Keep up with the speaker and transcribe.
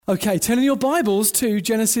Okay, turning your Bibles to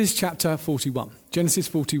Genesis chapter 41. Genesis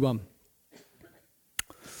 41.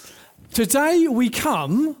 Today we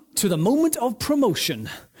come to the moment of promotion.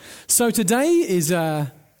 So today's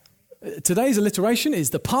alliteration is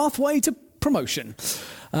the pathway to promotion.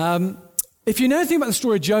 If you know anything about the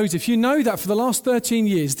story of Joseph, you know that for the last 13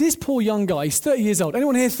 years, this poor young guy, he's 30 years old.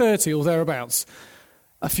 Anyone here 30 or thereabouts?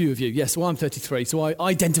 A few of you, yes. Well, I'm 33, so I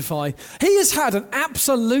identify. He has had an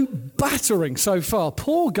absolute battering so far.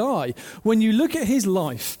 Poor guy. When you look at his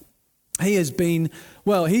life, he has been,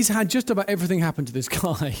 he's had just about everything happen to this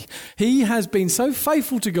guy. He has been so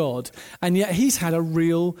faithful to God, and yet he's had a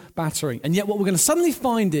real battering. And yet what we're going to suddenly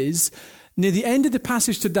find is, near the end of the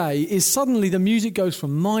passage today, is suddenly the music goes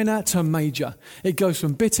from minor to major. It goes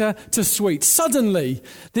from bitter to sweet. Suddenly,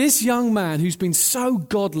 this young man who's been so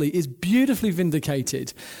godly is beautifully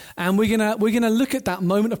vindicated. And we're gonna look at that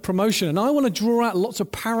moment of promotion. And I want to draw out lots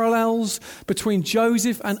of parallels between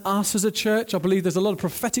Joseph and us as a church. I believe there's a lot of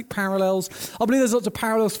prophetic parallels. I believe there's lots of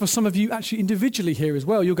parallels for some of you actually individually here as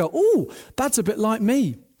well. You'll go, oh, that's a bit like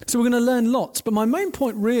me. So we're going to learn lots. But my main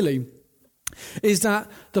point really is that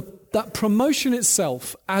that promotion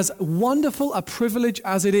itself, as wonderful a privilege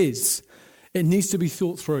as it is, it needs to be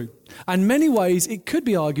thought through. And in many ways, it could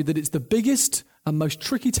be argued that it's the biggest and most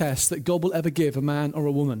tricky test that God will ever give a man or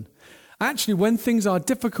a woman. Actually, when things are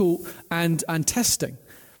difficult and testing,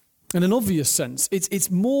 in an obvious sense, it's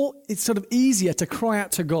sort of easier to cry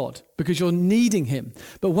out to God because you're needing him.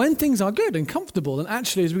 But when things are good and comfortable, and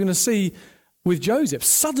actually, as we're going to see with Joseph,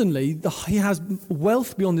 suddenly he has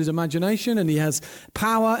wealth beyond his imagination, and he has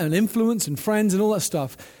power and influence and friends and all that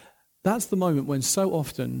stuff. That's the moment when so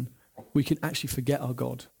often we can actually forget our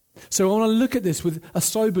God. So I want to look at this with a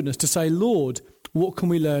soberness to say, Lord, what can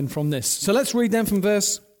we learn from this? So let's read then from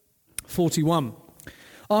verse 41.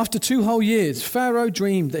 After 2 whole years, Pharaoh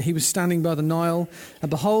dreamed that he was standing by the Nile,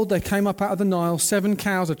 and behold, there came up out of the Nile 7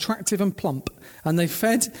 cows, attractive and plump, and they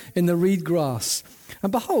fed in the reed grass. And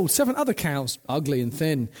behold, 7 other cows, ugly and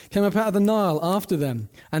thin, came up out of the Nile after them,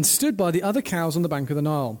 and stood by the other cows on the bank of the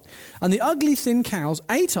Nile. And the ugly thin cows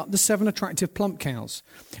ate up the 7 attractive plump cows.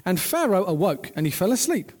 And Pharaoh awoke, and he fell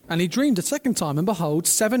asleep, and he dreamed a second time, and behold,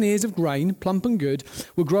 7 ears of grain, plump and good,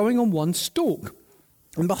 were growing on one stalk.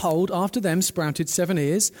 And behold, after them sprouted 7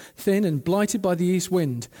 ears, thin and blighted by the east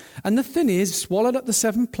wind. And the thin ears swallowed up the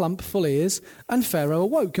 7 plump, full ears, and Pharaoh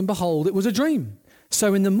awoke, and behold, it was a dream.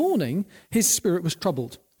 So in the morning his spirit was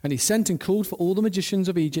troubled, and he sent and called for all the magicians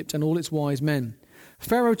of Egypt and all its wise men.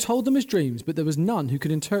 Pharaoh told them his dreams, but there was none who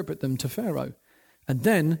could interpret them to Pharaoh. And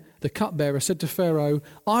then the cupbearer said to Pharaoh,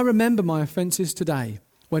 I remember my offences today,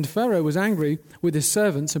 when Pharaoh was angry with his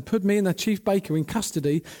servants and put me and the chief baker in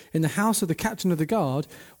custody in the house of the captain of the guard.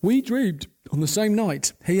 We dreamed on the same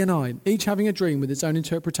night, he and I, each having a dream with its own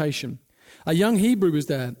interpretation. A young Hebrew was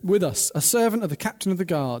there with us, a servant of the captain of the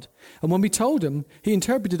guard. And when we told him, he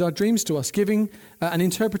interpreted our dreams to us, giving an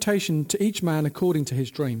interpretation to each man according to his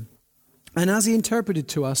dream. And as he interpreted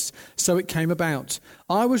to us, so it came about.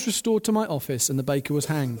 I was restored to my office, and the baker was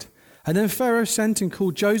hanged. And then Pharaoh sent and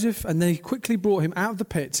called Joseph, and they quickly brought him out of the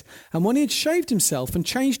pit. And when he had shaved himself and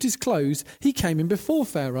changed his clothes, he came in before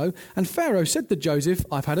Pharaoh. And Pharaoh said to Joseph,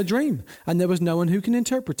 I've had a dream, and there was no one who can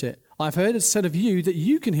interpret it. I've heard it said of you that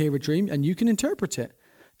you can hear a dream and you can interpret it.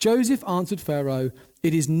 Joseph answered Pharaoh,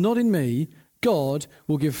 it is not in me. God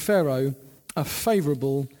will give Pharaoh a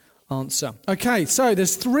favourable answer. Okay, so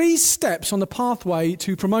there's 3 steps on the pathway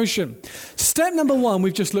to promotion. Step number 1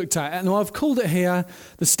 we've just looked at, and I've called it here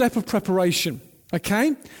the step of preparation.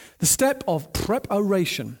 Okay? The step of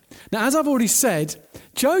preparation. Now, as I've already said,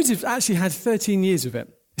 Joseph actually had 13 years of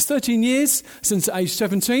it. It's 13 years since at age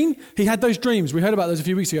 17. He had those dreams. We heard about those a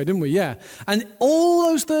few weeks ago, didn't we? Yeah. And all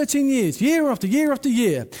those 13 years, year after year after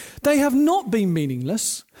year, they have not been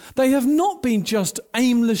meaningless. They have not been just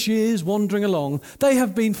aimless years wandering along. They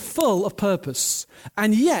have been full of purpose.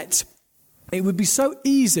 And yet, it would be so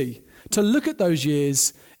easy to look at those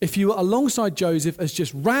years if you were alongside Joseph as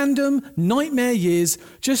just random nightmare years.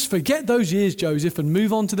 Just forget those years, Joseph, and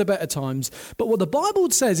move on to the better times. But what the Bible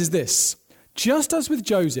says is this. Just as with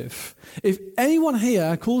Joseph, if anyone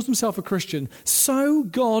here calls himself a Christian, so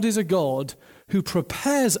God is a God who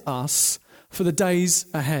prepares us for the days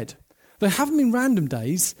ahead. They haven't been random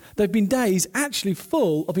days. They've been days actually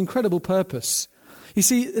full of incredible purpose. You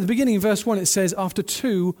see, at the beginning in verse 1, it says, after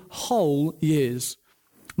 2 whole years.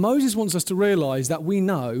 Moses wants us to realize that we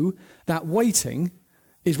know that waiting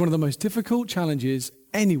is one of the most difficult challenges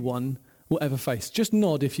anyone will ever face. Just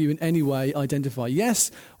nod if you in any way identify.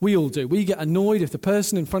 Yes, we all do. We get annoyed if the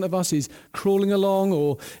person in front of us is crawling along,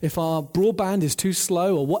 or if our broadband is too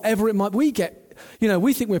slow, or whatever it might be. We get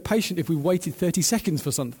We think we're patient if we waited 30 seconds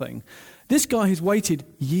for something. This guy has waited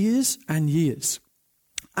years and years.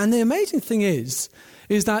 And the amazing thing is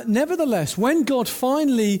that nevertheless, when God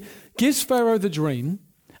finally gives Pharaoh the dream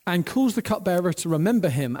and calls the cupbearer to remember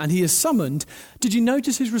him, and he is summoned, did you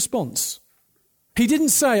notice his response? He didn't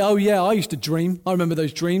say, oh yeah, I used to dream. I remember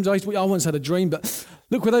those dreams. I once had a dream, but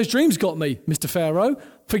look where those dreams got me, Mr. Pharaoh.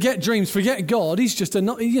 Forget dreams, forget God. He's just he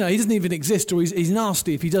doesn't even exist, or he's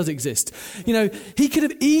nasty if he does exist. He could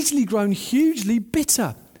have easily grown hugely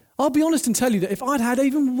bitter. I'll be honest and tell you that if I'd had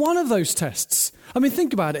even one of those tests,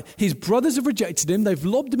 think about it. His brothers have rejected him. They've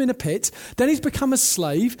lobbed him in a pit. Then he's become a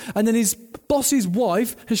slave. And then his boss's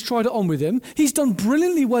wife has tried it on with him. He's done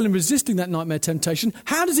brilliantly well in resisting that nightmare temptation.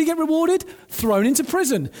 How does he get rewarded? Thrown into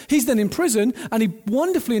prison. He's then in prison and he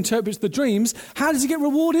wonderfully interprets the dreams. How does he get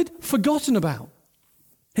rewarded? Forgotten about.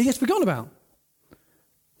 He gets forgotten about.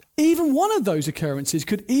 Even one of those occurrences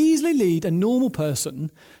could easily lead a normal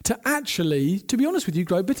person to actually, to be honest with you,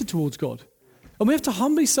 grow bitter towards God. And we have to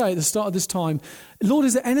humbly say at the start of this time, Lord,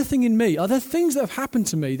 is there anything in me? Are there things that have happened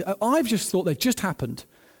to me that I've just thought they've just happened?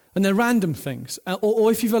 And they're random things.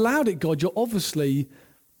 Or if you've allowed it, God, you're obviously,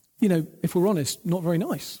 if we're honest, not very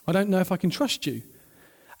nice. I don't know if I can trust you.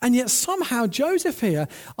 And yet somehow Joseph here,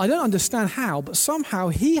 I don't understand how, but somehow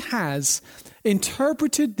he has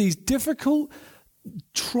interpreted these difficult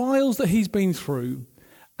trials that he's been through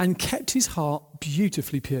and kept his heart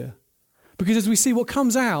beautifully pure. Because as we see what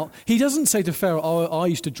comes out, he doesn't say to Pharaoh, oh, I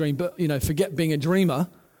used to dream, but, forget being a dreamer.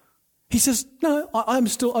 He says, no, I'm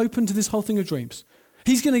still open to this whole thing of dreams.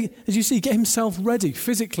 He's going to, as you see, get himself ready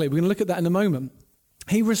physically. We're going to look at that in a moment.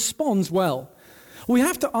 He responds well. We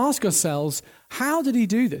have to ask ourselves, how did he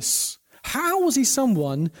do this? How was he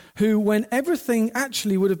someone who, when everything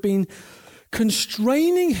actually would have been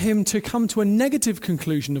constraining him to come to a negative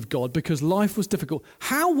conclusion of God because life was difficult,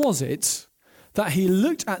 how was it that he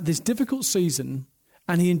looked at this difficult season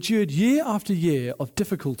and he endured year after year of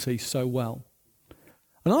difficulty so well?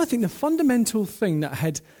 And I think the fundamental thing that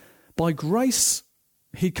had, by grace,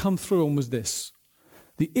 he'd come through on was this: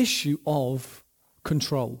 the issue of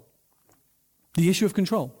control. The issue of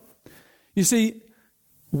control. You see,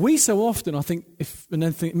 we so often, I think,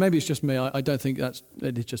 maybe it's just me, I don't think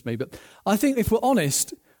it is just me, but I think if we're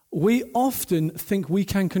honest, we often think we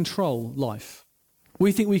can control life.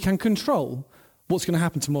 We think we can control what's going to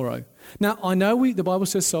happen tomorrow. Now, I know the Bible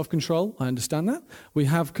says self-control. I understand that. We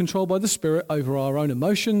have control by the Spirit over our own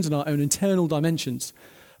emotions and our own internal dimensions.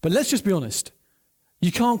 But let's just be honest.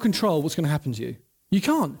 You can't control what's going to happen to you. You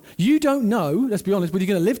can't. You don't know, let's be honest, whether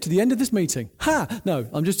you're going to live to the end of this meeting. No,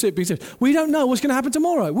 I'm just being serious. We don't know what's going to happen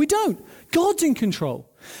tomorrow. We don't. God's in control.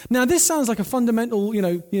 Now, this sounds like a fundamental,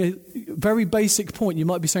 very basic point. You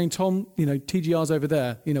might be saying, Tom, TGR's over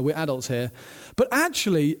there. We're adults here. But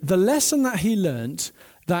actually, the lesson that he learnt,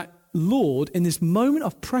 that, Lord, in this moment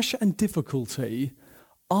of pressure and difficulty,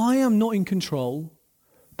 I am not in control,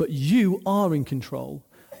 but you are in control,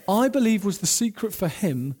 I believe was the secret for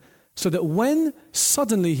him. So that when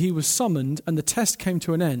suddenly he was summoned and the test came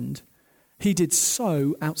to an end, he did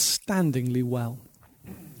so outstandingly well.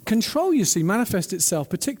 Control, you see, manifests itself,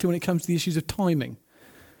 particularly when it comes to the issues of timing.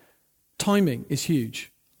 Timing is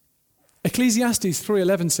huge. Ecclesiastes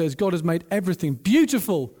 3:11 says, God has made everything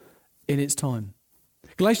beautiful in its time.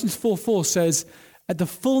 Galatians 4:4 says, at the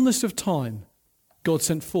fullness of time, God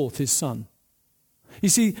sent forth his Son. You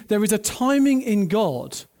see, there is a timing in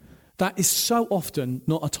God that is so often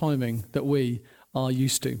not a timing that we are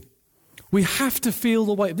used to. We have to feel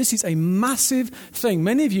the weight. This is a massive thing.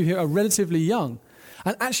 Many of you here are relatively young.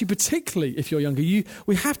 And actually, particularly if you're younger,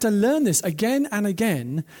 we have to learn this again and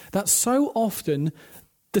again, that so often,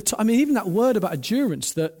 even that word about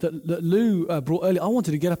endurance that Lou brought earlier, I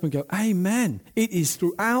wanted to get up and go, amen. It is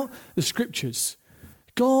throughout the scriptures.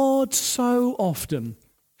 God so often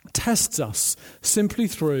tests us simply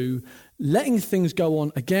through letting things go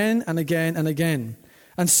on again and again and again.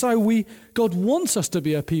 And so God wants us to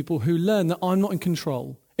be a people who learn that I'm not in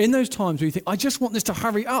control. In those times where you think, I just want this to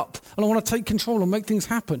hurry up and I want to take control and make things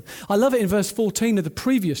happen. I love it in verse 14 of the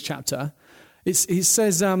previous chapter. He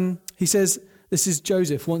says, this is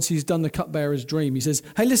Joseph, once he's done the cupbearer's dream. He says,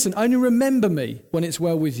 hey, listen, only remember me when it's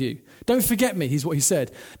well with you. Don't forget me, is what he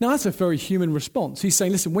said. Now, that's a very human response. He's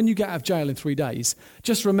saying, listen, when you get out of jail in 3 days,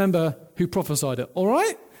 just remember who prophesied it, all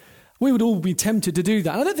right? We would all be tempted to do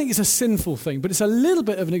that. And I don't think it's a sinful thing, but it's a little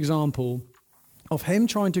bit of an example of him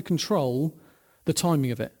trying to control the timing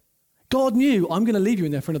of it. God knew, I'm going to leave you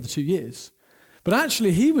in there for another 2 years. But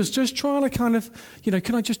actually, he was just trying to kind of,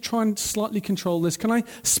 can I just try and slightly control this? Can I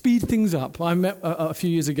speed things up? I met a few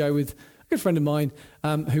years ago with good friend of mine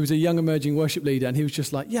who was a young emerging worship leader, and he was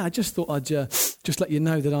just like, yeah, I just thought I'd just let you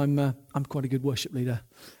know that I'm quite a good worship leader.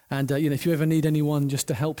 And, if you ever need anyone just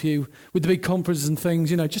to help you with the big conferences and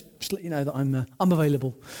things, just let you know that I'm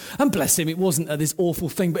available. And bless him, it wasn't this awful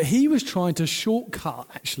thing, but he was trying to shortcut,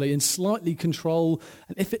 actually, and slightly control,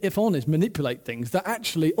 and if honest, manipulate things that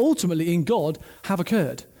actually, ultimately, in God, have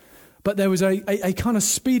occurred. But there was a kind of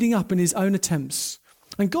speeding up in his own attempts.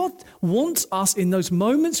 And God wants us in those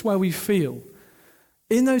moments where we feel,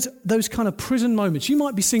 in those kind of prison moments, you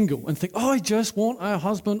might be single and think, I just want a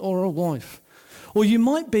husband or a wife. Or you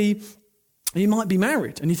might be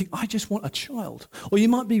married and you think, I just want a child. Or you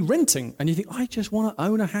might be renting and you think, I just want to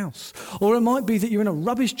own a house. Or it might be that you're in a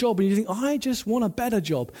rubbish job and you think, I just want a better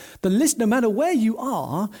job. The list, no matter where you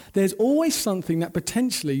are, there's always something that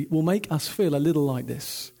potentially will make us feel a little like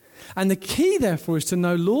this. And the key, therefore, is to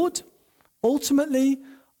know, Lord, ultimately,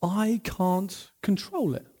 I can't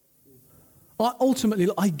control it.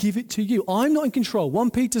 I give it to you. I'm not in control.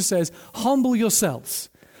 1 Peter says, humble yourselves,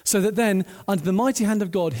 so that then, under the mighty hand of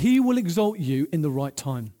God, he will exalt you in the right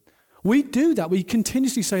time. We do that. We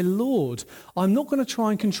continuously say, Lord, I'm not going to try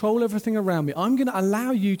and control everything around me. I'm going to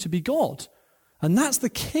allow you to be God. And that's the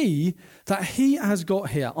key that he has got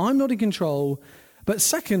here. I'm not in control, but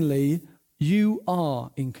secondly, you are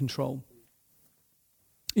in control.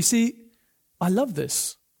 You see, I love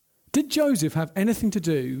this. Did Joseph have anything to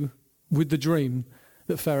do with the dream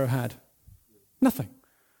that Pharaoh had? Nothing.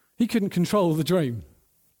 He couldn't control the dream.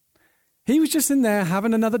 He was just in there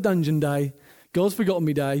having another dungeon day, God's forgotten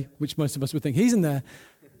me day, which most of us would think. He's in there.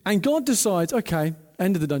 And God decides, okay,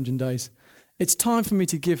 end of the dungeon days. It's time for me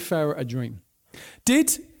to give Pharaoh a dream.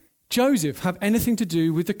 Did Joseph have anything to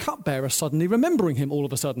do with the cupbearer suddenly remembering him all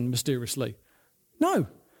of a sudden, mysteriously? No.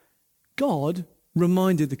 God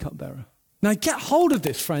reminded the cupbearer. Now get hold of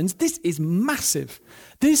this, friends. This is massive.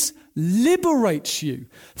 This liberates you.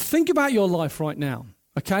 Think about your life right now.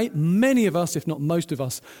 Okay, many of us, if not most of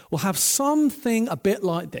us, will have something a bit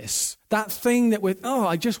like this. That thing that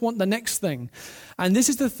I just want the next thing. And this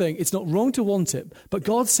is the thing, it's not wrong to want it, but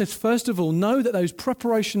God says, first of all, know that those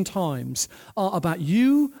preparation times are about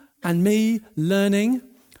you and me learning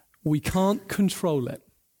we can't control it.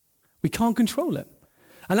 We can't control it.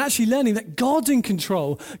 And actually learning that God's in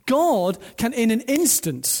control. God can, in an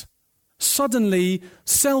instant, suddenly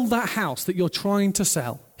sell that house that you're trying to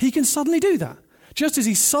sell. He can suddenly do that. Just as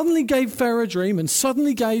he suddenly gave Pharaoh a dream and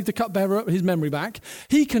suddenly gave the cupbearer his memory back,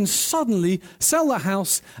 he can suddenly sell that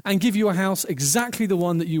house and give you a house exactly the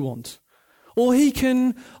one that you want. Or he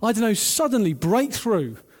can, suddenly break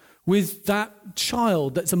through with that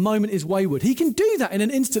child that's a moment is wayward. He can do that in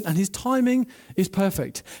an instant and his timing is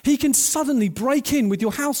perfect. He can suddenly break in with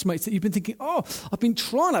your housemates that you've been thinking, I've been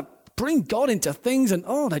trying to bring God into things and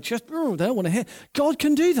they don't want to hear. God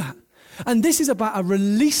can do that. And this is about a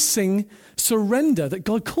releasing surrender that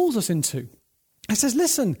God calls us into. He says,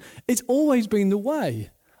 listen, it's always been the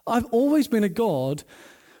way. I've always been a God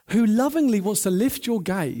who lovingly wants to lift your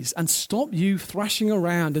gaze and stop you thrashing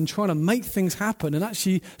around and trying to make things happen and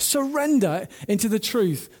actually surrender into the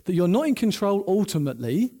truth that you're not in control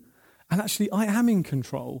ultimately, and actually I am in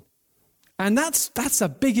control. And that's a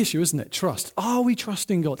big issue, isn't it? Trust. Are we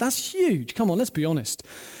trusting God? That's huge. Come on, let's be honest.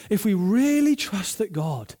 If we really trust that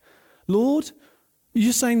God, Lord,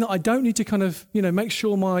 you're saying that I don't need to kind of, make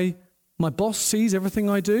sure my boss sees everything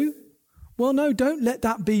I do? Well, no, don't let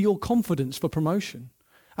that be your confidence for promotion.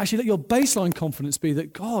 Actually, let your baseline confidence be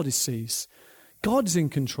that God sees. God is in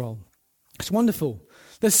control. It's wonderful.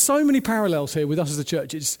 There's so many parallels here with us as a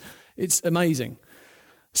church. It's amazing.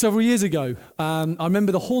 Several years ago, I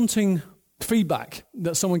remember the haunting feedback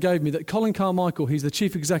that someone gave me that Colin Carmichael, he's the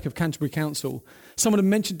chief exec of Canterbury Council, someone had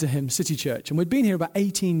mentioned to him City Church, and we'd been here about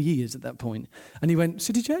 18 years at that point, and he went,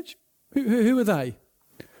 City Church? Who are they?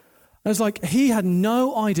 And it's like he had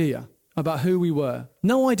no idea about who we were,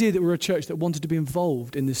 no idea that we were a church that wanted to be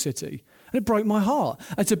involved in this city, and it broke my heart.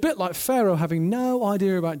 It's a bit like Pharaoh having no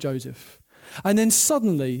idea about Joseph. And then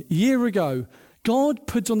suddenly, a year ago, God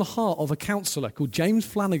puts on the heart of a counsellor called James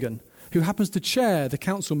Flanagan, who happens to chair the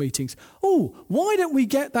council meetings. Why don't we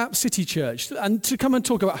get that City Church and to come and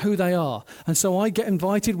talk about who they are? And so we get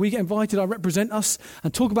invited, I represent us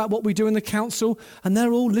and talk about what we do in the council, and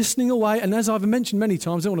they're all listening away. And as I've mentioned many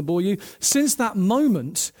times, I don't want to bore you, since that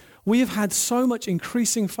moment, we have had so much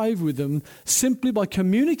increasing favour with them simply by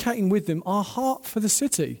communicating with them our heart for the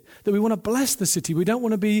city, that we want to bless the city. We don't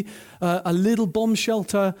want to be a little bomb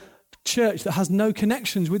shelter church that has no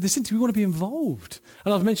connections with the city. We want to be involved.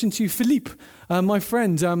 And I've mentioned to you Philippe, my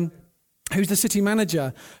friend, who's the city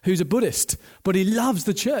manager, who's a Buddhist, but he loves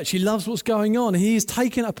the church. He loves what's going on. He's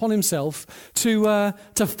taken it upon himself to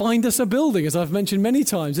find us a building, as I've mentioned many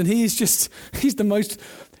times. And he's the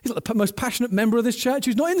most passionate member of this church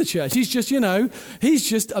who's not in the church. He's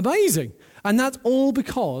just amazing. And that's all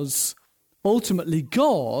because ultimately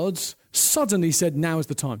God suddenly said, now is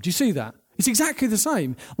the time. Do you see that? It's exactly the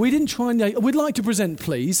same. We didn't try and, we'd like to present,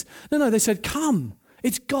 please. No, they said, come.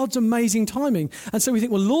 It's God's amazing timing. And so we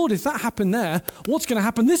think, well, Lord, if that happened there, what's going to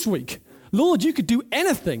happen this week? Lord, you could do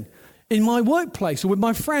anything in my workplace or with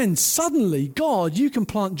my friends. Suddenly, God, you can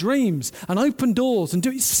plant dreams and open doors and do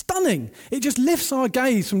it. It's stunning. It just lifts our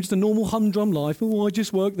gaze from just a normal humdrum life. Oh, I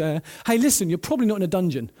just work there. Hey, listen, you're probably not in a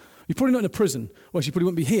dungeon. You're probably not in a prison, or else you probably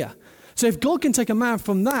wouldn't be here. So if God can take a man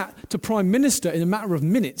from that to prime minister in a matter of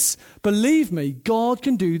minutes, believe me, God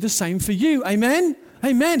can do the same for you. Amen?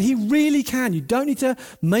 Amen. He really can. You don't need to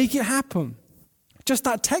make it happen. Just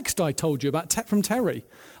that text I told you about from Terry.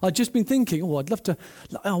 I'd just been thinking, I want to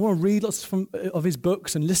read lots of his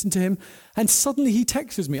books and listen to him. And suddenly he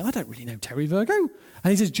texts me. I don't really know Terry Virgo.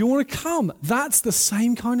 And he says, do you want to come? That's the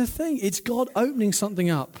same kind of thing. It's God opening something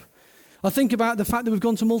up. I think about the fact that we've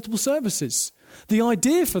gone to multiple services. The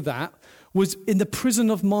idea for that was in the prison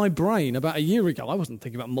of my brain about a year ago. I wasn't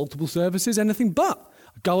thinking about multiple services, anything but.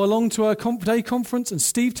 I go along to a day conference and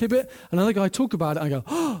Steve Tibbett, another guy, talk about it. And I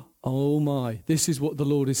go, oh my, this is what the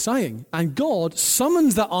Lord is saying. And God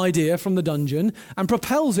summons that idea from the dungeon and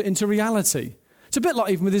propels it into reality. It's a bit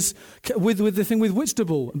like even with the thing with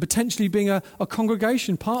Whitstable and potentially being a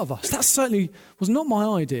congregation part of us. That certainly was not my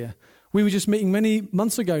idea. We were just meeting many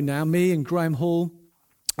months ago now, me and Graham Hall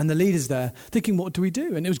and the leaders there, thinking, what do we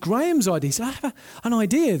do? And it was Graham's idea. He said, I have an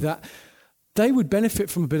idea that they would benefit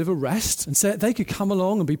from a bit of a rest, and so they could come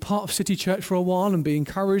along and be part of City Church for a while and be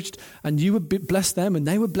encouraged, and you would bless them and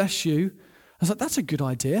they would bless you. I was like, that's a good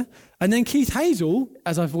idea. And then Keith Hazel,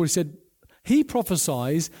 as I've already said, he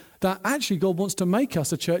prophesies that actually God wants to make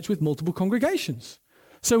us a church with multiple congregations.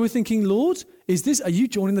 So we're thinking, Lord, are you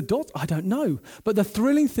joining the dots? I don't know. But the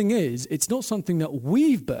thrilling thing is, it's not something that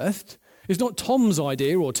we've birthed. It's not Tom's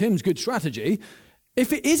idea or Tim's good strategy.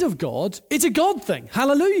 If it is of God, it's a God thing.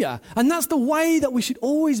 Hallelujah. And that's the way that we should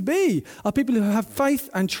always be, are people who have faith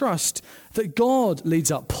and trust that God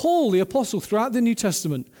leads up. Paul, the apostle, throughout the New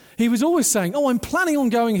Testament, he was always saying, I'm planning on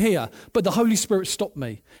going here, but the Holy Spirit stopped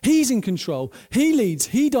me. He's in control. He leads.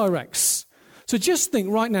 He directs. So just think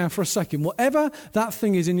right now for a second, whatever that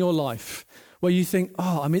thing is in your life, where you think,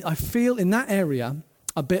 I feel in that area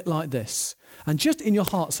a bit like this. And just in your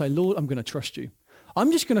heart say, Lord, I'm going to trust you.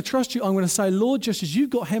 I'm just going to trust you. I'm going to say, Lord, just as you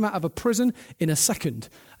got him out of a prison in a second,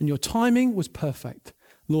 and your timing was perfect.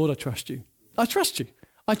 Lord, I trust you. I trust you.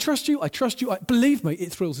 I trust you. I trust you. Believe me,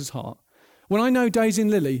 it thrills his heart. When I know Daisy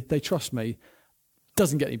and Lily, they trust me.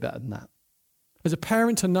 Doesn't get any better than that. As a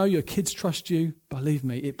parent, to know your kids trust you, believe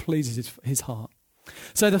me, it pleases his heart.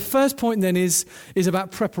 So the first point then is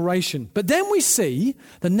about preparation. But then we see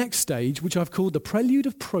the next stage, which I've called the prelude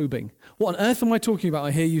of probing. What on earth am I talking about?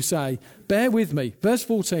 I hear you say. Bear with me. Verse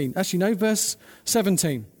 14. Actually, no, verse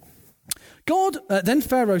 17. Then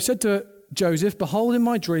Pharaoh said to Joseph, behold, in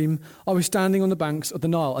my dream, I was standing on the banks of the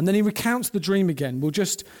Nile. And then he recounts the dream again. We'll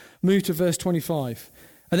just move to verse 25.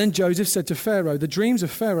 And then Joseph said to Pharaoh, the dreams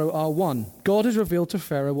of Pharaoh are one. God has revealed to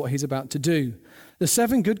Pharaoh what he's about to do. The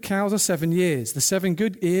 7 good cows are 7 years. The 7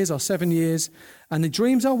 good ears are 7 years. And the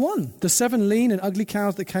dreams are one. The 7 lean and ugly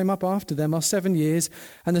cows that came up after them are 7 years.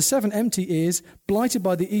 And the 7 empty ears, blighted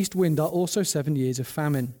by the east wind, are also 7 years of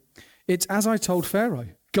famine. It's as I told Pharaoh.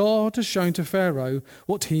 God has shown to Pharaoh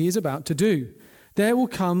what he is about to do. There will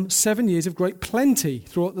come 7 years of great plenty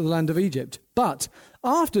throughout the land of Egypt. But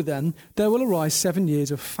after them, there will arise 7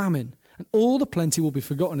 years of famine. And all the plenty will be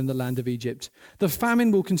forgotten in the land of Egypt. The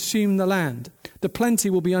famine will consume the land. The plenty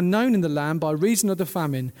will be unknown in the land by reason of the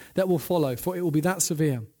famine that will follow, for it will be that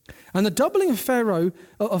severe. And the doubling of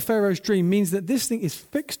Pharaoh's dream means that this thing is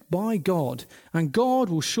fixed by God, and God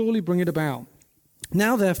will surely bring it about.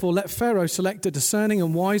 Now, therefore, let Pharaoh select a discerning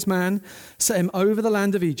and wise man, set him over the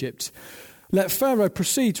land of Egypt. Let Pharaoh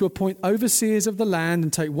proceed to appoint overseers of the land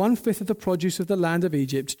and take 1/5 of the produce of the land of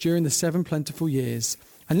Egypt during the 7 plentiful years.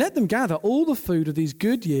 And let them gather all the food of these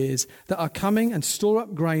good years that are coming and store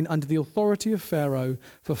up grain under the authority of Pharaoh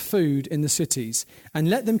for food in the cities. And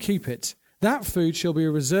let them keep it. That food shall be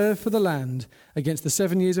a reserve for the land against the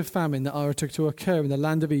 7 years of famine that are to occur in the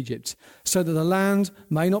land of Egypt, so that the land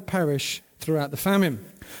may not perish throughout the famine.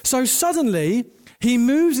 So suddenly, he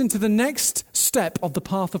moves into the next step of the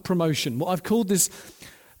path of promotion, what I've called this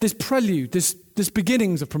this prelude, this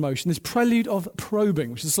beginnings of promotion, this prelude of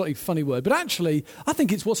probing, which is a slightly funny word, but actually, I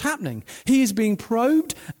think it's what's happening. He is being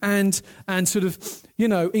probed and sort of,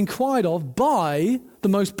 inquired of by the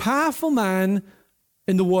most powerful man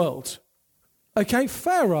in the world. Okay,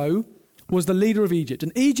 Pharaoh was the leader of Egypt,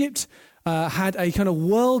 and Egypt had a kind of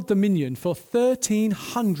world dominion for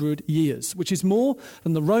 1,300 years, which is more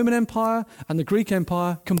than the Roman Empire and the Greek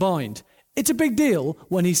Empire combined. It's a big deal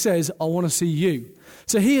when he says, I want to see you.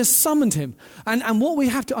 So he has summoned him. And what we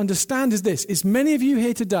have to understand is this, is many of you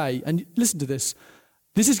here today, and listen to this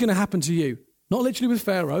is going to happen to you. Not literally with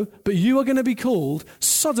Pharaoh, but you are going to be called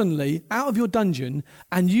suddenly out of your dungeon,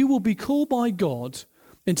 and you will be called by God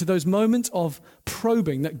into those moments of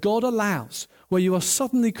probing that God allows, where you are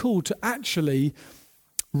suddenly called to actually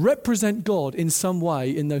represent God in some way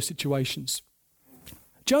in those situations.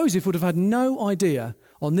 Joseph would have had no idea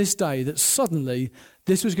on this day that suddenly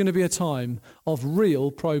this was going to be a time of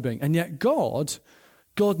real probing. And yet God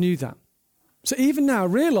knew that. So even now,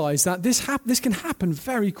 realize that this can happen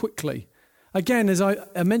very quickly. Again, as I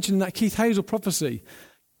mentioned in that Keith Hazel prophecy,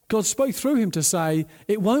 God spoke through him to say,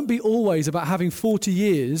 it won't be always about having 40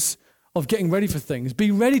 years of getting ready for things.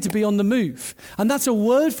 Be ready to be on the move. And that's a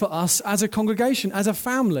word for us as a congregation, as a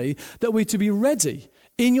family, that we're to be ready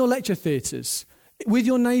in your lecture theatres, with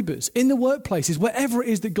your neighbours, in the workplaces, wherever it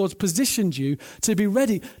is that God's positioned you to be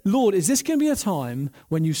ready. Lord, is this going to be a time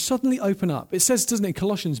when you suddenly open up? It says, doesn't it, in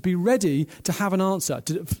Colossians, be ready to have an answer,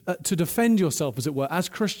 to defend yourself, as it were, as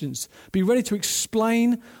Christians. Be ready to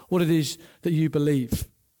explain what it is that you believe.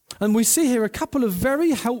 And we see here a couple of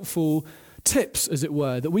very helpful tips, as it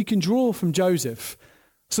were, that we can draw from Joseph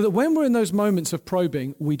so that when we're in those moments of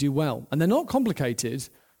probing, we do well. And they're not complicated,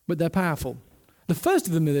 but they're powerful. The first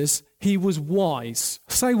of them is he was wise.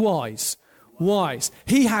 Say wise. Wise.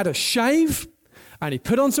 He had a shave and he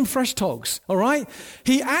put on some fresh togs, all right?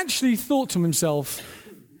 He actually thought to himself,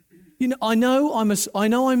 I know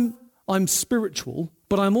I'm spiritual,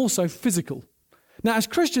 but I'm also physical. Now, as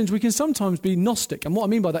Christians, we can sometimes be Gnostic. And what I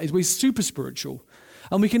mean by that is we're super spiritual.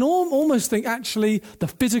 And we can almost think, actually, the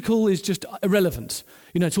physical is just irrelevant.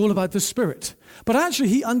 It's all about the spirit. But actually,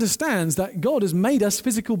 he understands that God has made us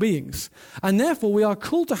physical beings. And therefore, we are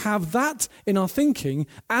called to have that in our thinking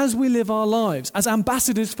as we live our lives, as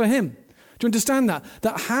ambassadors for him. Do you understand that?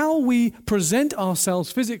 That how we present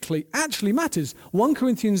ourselves physically actually matters. 1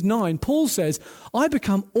 Corinthians 9, Paul says, I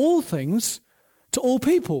become all things to all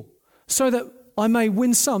people, so that I may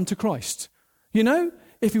win some to Christ.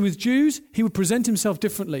 If he was Jews, he would present himself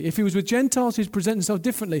differently. If he was with Gentiles, he'd present himself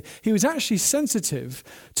differently. He was actually sensitive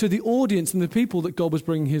to the audience and the people that God was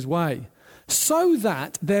bringing his way, so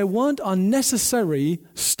that there weren't unnecessary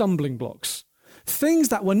stumbling blocks. Things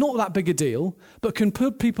that were not that big a deal, but can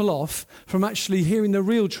put people off from actually hearing the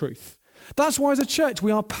real truth. That's why as a church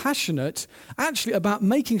we are passionate actually about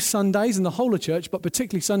making Sundays and the whole of church, but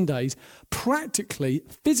particularly Sundays, practically,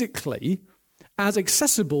 physically, as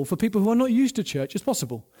accessible for people who are not used to church as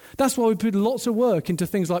possible. That's why we put lots of work into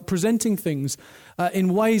things like presenting things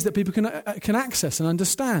in ways that people can access and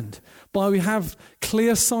understand. Why we have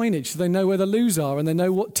clear signage so they know where the loos are and they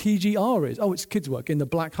know what TGR is. Oh, it's kids' work in the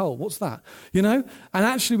black hole. What's that? And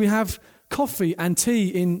actually we have coffee and tea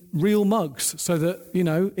in real mugs so that,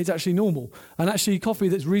 it's actually normal. And actually coffee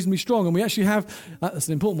that's reasonably strong. And we actually have, that's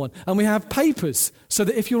an important one, and we have papers so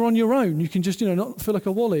that if you're on your own, you can just, not feel like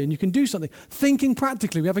a wally and you can do something. Thinking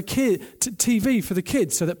practically, we have a TV for the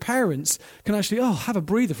kids so that parents can actually, have a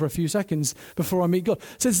breather for a few seconds before I meet God.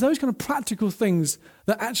 So it's those kind of practical things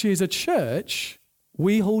that actually as a church,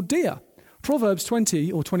 we hold dear. Proverbs 20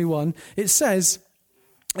 or 21, it says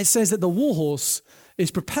that the war horse is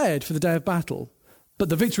prepared for the day of battle, but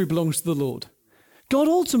the victory belongs to the Lord. God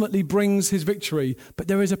ultimately brings his victory, but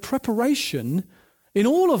there is a preparation in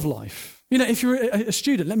all of life. If you're a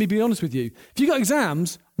student, let me be honest with you. If you've got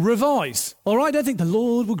exams, revise. All right? Don't think the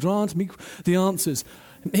Lord will grant me the answers.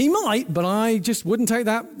 He might, but I just wouldn't take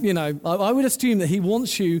that. I would assume that he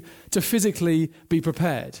wants you to physically be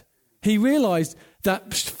prepared. He realized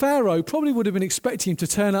that Pharaoh probably would have been expecting him to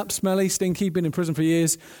turn up smelly, stinky, been in prison for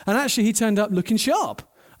years, and actually he turned up looking sharp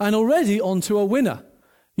and already onto a winner.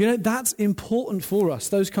 That's important for us,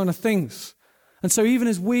 those kind of things. And so even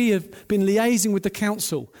as we have been liaising with the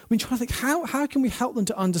council, we've been trying to think, how can we help them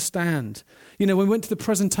to understand? When we went to the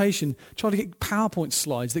presentation, trying to get PowerPoint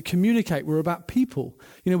slides that communicate we're about people.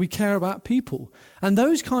 We care about people. And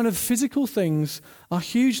those kind of physical things are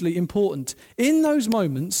hugely important. In those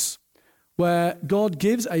moments where God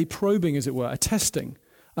gives a probing, as it were, a testing,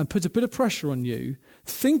 and puts a bit of pressure on you,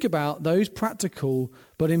 think about those practical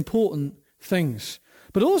but important things.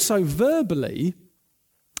 But also verbally,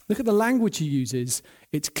 Look at the language he uses.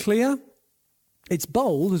 It's clear, it's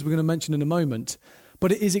bold, as we're going to mention in a moment,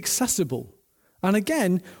 but it is accessible. And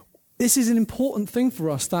again, this is an important thing for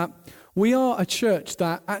us, that we are a church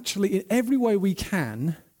that actually, in every way we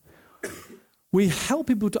can, we help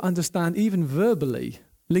people to understand, even verbally,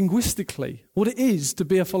 linguistically, what it is to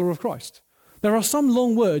be a follower of Christ. There are some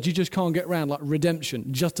long words you just can't get around, like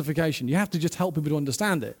redemption, justification. You have to just help people to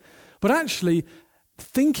understand it. But actually,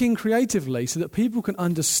 thinking creatively so that people can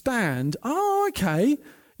understand, oh, okay,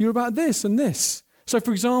 you're about this and this. So,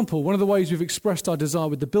 for example, one of the ways we've expressed our desire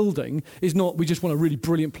with the building is not we just want a really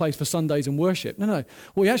brilliant place for Sundays and worship. No.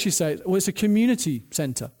 What we actually say is, well, it's a community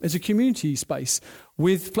centre. It's a community space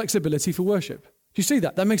with flexibility for worship. Do you see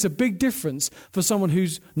that? That makes a big difference for someone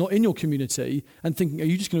who's not in your community and thinking, are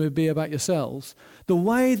you just going to be about yourselves? The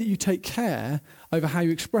way that you take care over how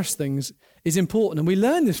you express things is important. And we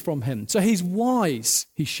learn this from him. So he's wise.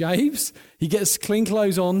 He shaves. He gets clean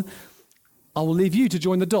clothes on. I will leave you to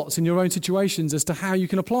join the dots in your own situations as to how you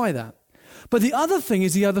can apply that. But the other thing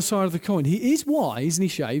is the other side of the coin. He is wise and he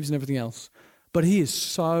shaves and everything else. But he is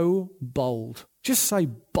so bold. Just say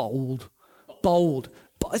bold. Bold.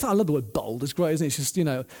 I love the word bold. It's great, isn't it? It's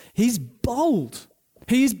just, he's bold.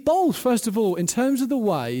 He is bold, first of all, in terms of the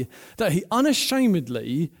way that he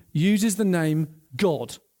unashamedly uses the name God.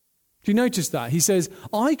 Do you notice that? He says,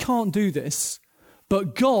 I can't do this,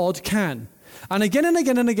 but God can. And again and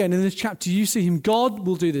again and again in this chapter, you see him, God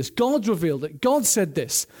will do this. God's revealed it. God said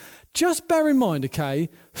this. Just bear in mind, okay,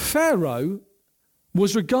 Pharaoh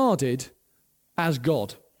was regarded as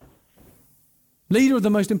God. Leader of the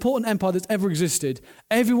most important empire that's ever existed.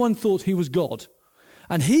 Everyone thought he was God.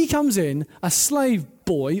 And he comes in, a slave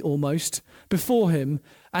boy almost, before him.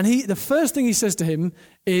 And the first thing he says to him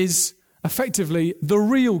is effectively, the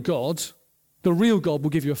real God will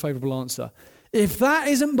give you a favourable answer. If that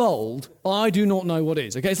isn't bold, I do not know what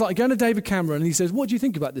is. Okay, it's like going to David Cameron and he says, what do you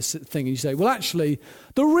think about this thing? And you say, well, actually,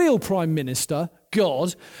 the real Prime Minister,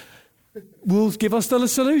 God, will give us the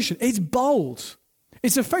solution. It's bold.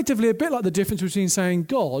 It's effectively a bit like the difference between saying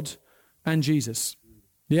God and Jesus.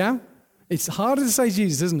 Yeah? It's harder to say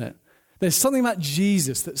Jesus, isn't it? There's something about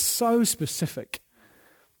Jesus that's so specific.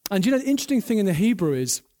 And the interesting thing in the Hebrew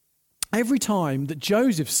is, every time that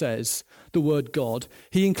Joseph says the word God,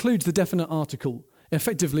 he includes the definite article,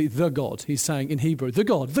 effectively the God. He's saying in Hebrew, the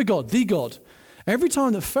God, the God, the God. Every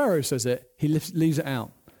time that Pharaoh says it, he leaves it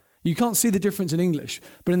out. You can't see the difference in English.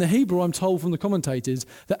 But in the Hebrew, I'm told from the commentators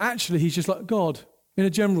that actually he's just like God in a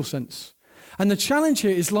general sense. And the challenge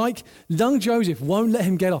here is like young Joseph won't let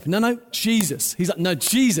him get off. No, Jesus. He's like, no,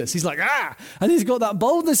 Jesus. He's like, ah. And he's got that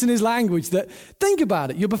boldness in his language that, think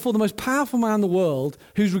about it. You're before the most powerful man in the world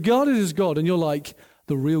who's regarded as God. And you're like,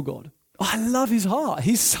 the real God. Oh, I love his heart.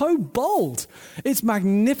 He's so bold. It's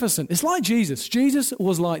magnificent. It's like Jesus. Jesus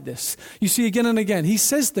was like this. You see again and again. He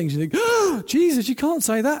says things. You think, oh, Jesus, you can't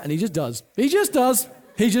say that. And he just does. He just does.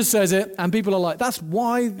 He just says it. And people are like, that's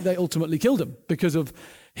why they ultimately killed him. Because of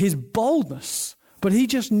his boldness. But he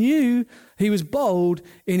just knew he was bold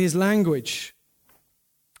in his language.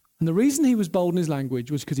 And the reason he was bold in his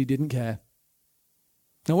language was because he didn't care.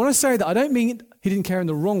 Now, when I say that, I don't mean he didn't care in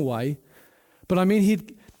the wrong way, but I mean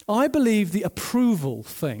I believe the approval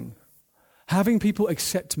thing, having people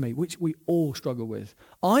accept me, which we all struggle with.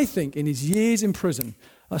 I think in his years in prison,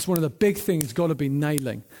 that's one of the big things God had been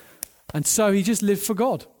nailing. And so he just lived for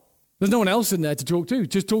God. There's no one else in there to talk to,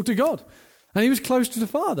 just talk to God. And he was close to the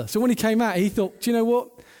Father. So when he came out, he thought, do you know what?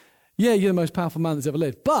 Yeah, you're the most powerful man that's ever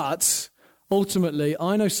lived. But ultimately,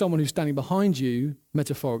 I know someone who's standing behind you,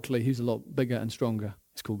 metaphorically, who's a lot bigger and stronger.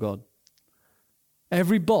 It's called God.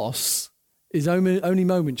 Every boss is only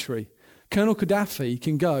momentary. Colonel Gaddafi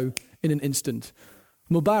can go in an instant.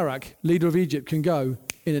 Mubarak, leader of Egypt, can go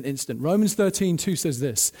in an instant. Romans 13:2 says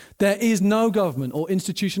this: there is no government or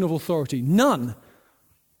institution of authority, none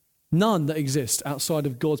that exists outside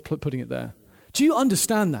of God's putting it there. Do you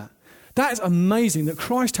understand that? That is amazing that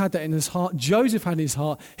Christ had that in his heart. Joseph had in his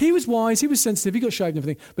heart. He was wise, he was sensitive, he got shaved and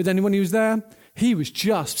everything. But then when he was there, he was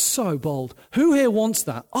just so bold. Who here wants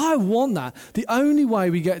that? I want that. The only way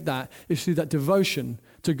we get that is through that devotion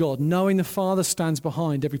to God, knowing the Father stands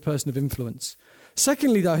behind every person of influence.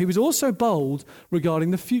 Secondly, though, he was also bold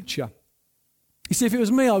regarding the future. You see, if it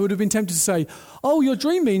was me, I would have been tempted to say, oh, your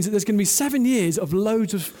dream means that there's going to be 7 years of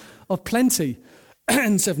loads of plenty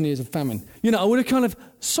and 7 years of famine. I would have kind of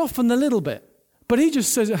softened a little bit. But he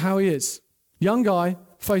just says it how he is. Young guy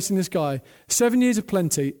facing this guy, 7 years of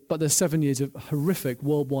plenty, but there's 7 years of horrific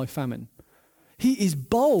worldwide famine. He is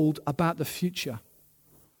bold about the future.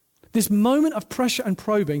 this moment of pressure and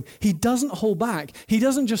probing, he doesn't hold back. He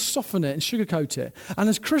doesn't just soften it and sugarcoat it. And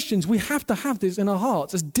as Christians, we have to have this in our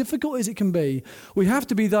hearts. As difficult as it can be, we have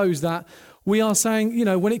to be those that we are saying,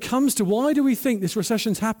 when it comes to why do we think this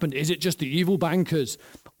recession's happened? Is it just the evil bankers?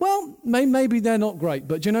 Well, maybe they're not great.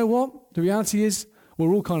 But do you know what? The reality is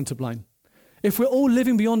we're all kind of to blame. If we're all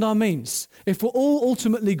living beyond our means, if we're all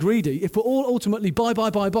ultimately greedy, if we're all ultimately buy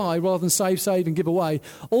rather than save and give away,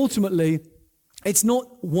 ultimately, it's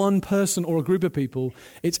not one person or a group of people.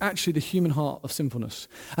 It's actually the human heart of sinfulness.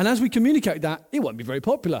 And as we communicate that, it won't be very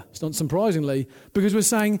popular. It's not surprisingly, because we're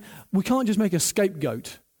saying we can't just make a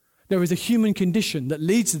scapegoat. There is a human condition that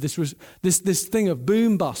leads to this thing of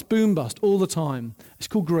boom, bust all the time. It's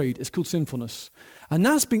called greed. It's called sinfulness. And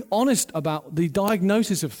that's being honest about the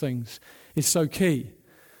diagnosis of things is so key.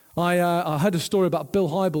 I heard a story about Bill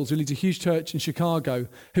Hybels, who leads a huge church in Chicago,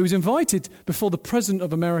 who was invited before the President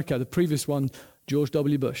of America, the previous one, George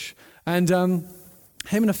W. Bush, and him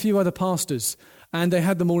and a few other pastors, and they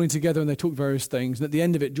had the morning together and they talked various things. And at the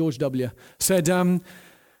end of it, George W. said,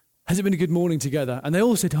 has it been a good morning together? And they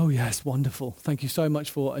all said, oh yes, wonderful. Thank you so much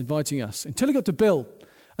for inviting us. Until he got to Bill,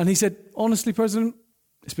 and he said, honestly, President,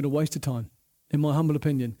 it's been a waste of time. In my humble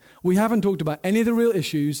opinion, we haven't talked about any of the real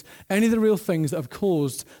issues, any of the real things that have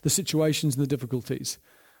caused the situations and the difficulties.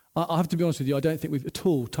 I have to be honest with you, I don't think we've at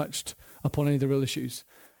all touched upon any of the real issues.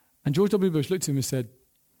 And George W. Bush looked at him and said,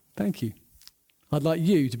 thank you. I'd like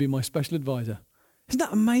you to be my special advisor. Isn't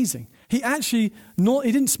that amazing? He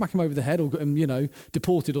didn't smack him over the head or got him,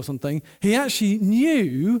 deported or something. He actually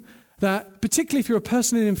knew that, particularly if you're a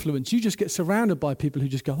person in influence, you just get surrounded by people who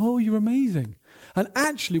just go, oh, you're amazing. And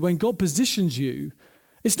actually, when God positions you,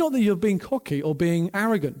 it's not that you're being cocky or being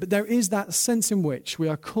arrogant, but there is that sense in which we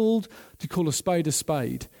are called to call a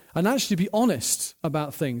spade and actually be honest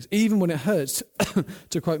about things, even when it hurts,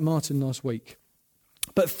 to quote Martin last week.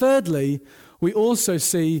 But thirdly, we also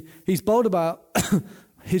see he's bold about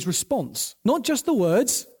his response. Not just the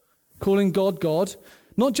words, calling God, God,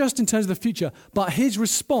 not just in terms of the future, but his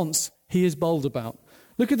response he is bold about.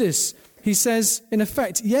 Look at this. He says, in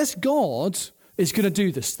effect, yes, God is going to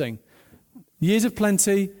do this thing. Years of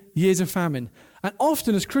plenty, years of famine. And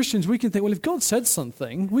often as Christians, we can think, well, if God said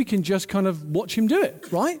something, we can just kind of watch him do it,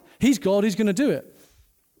 right? He's God, he's going to do it.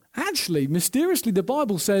 Actually, mysteriously, the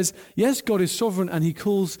Bible says, yes, God is sovereign and he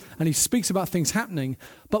calls and he speaks about things happening,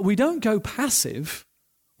 but we don't go passive.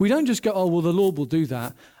 We don't just go, oh, well, the Lord will do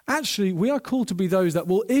that. Actually, we are called to be those that,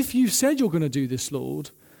 well, if you said you're going to do this, Lord,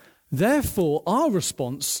 therefore our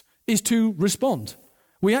response is to respond.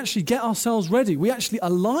 We actually get ourselves ready. We actually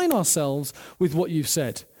align ourselves with what you've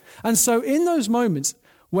said. And so in those moments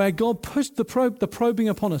where God puts the probing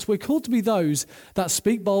upon us, we're called to be those that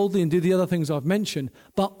speak boldly and do the other things I've mentioned,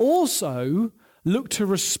 but also look to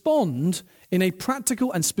respond in a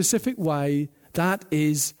practical and specific way that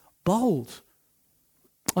is bold.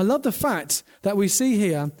 I love the fact that we see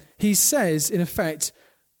here, he says, in effect,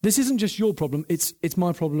 this isn't just your problem, it's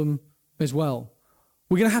my problem as well.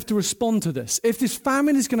 We're going to have to respond to this. If this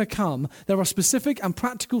famine is going to come, there are specific and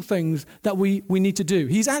practical things that we need to do.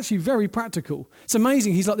 He's actually very practical. It's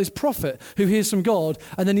amazing. He's like this prophet who hears from God,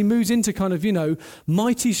 and then he moves into kind of,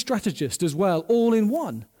 mighty strategist as well, all in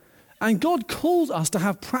one. And God calls us to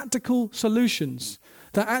have practical solutions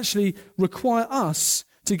that actually require us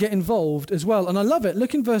to get involved as well. And I love it.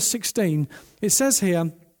 Look in verse 16. It says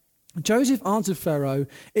here, Joseph answered Pharaoh,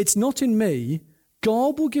 it's not in me.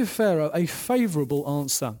 God will give Pharaoh a favorable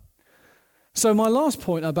answer. So my last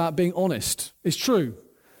point about being honest is true.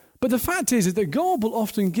 But the fact is that God will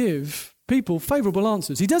often give people favorable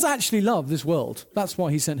answers. He does actually love this world. That's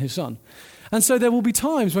why he sent his son. And so there will be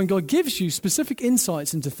times when God gives you specific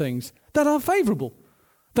insights into things that are favorable,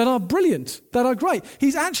 that are brilliant, that are great.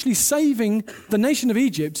 He's actually saving the nation of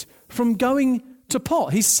Egypt from going to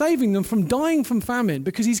pot. He's saving them from dying from famine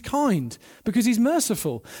because he's kind, because he's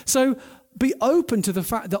merciful. So be open to the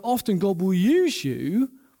fact that often God will use you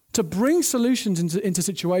to bring solutions into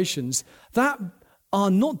situations that are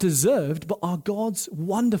not deserved, but are God's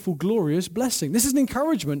wonderful, glorious blessing. This is an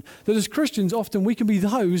encouragement that as Christians, often we can be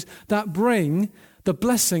those that bring the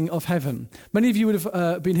blessing of heaven. Many of you would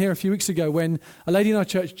have been here a few weeks ago when a lady in our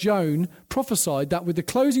church, Joan, prophesied that with the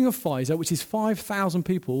closing of Pfizer, which is 5,000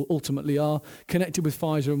 people ultimately are connected with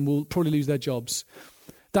Pfizer and will probably lose their jobs,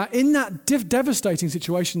 that in that devastating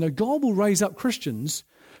situation, though, God will raise up Christians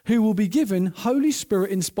who will be given Holy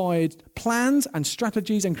Spirit-inspired plans and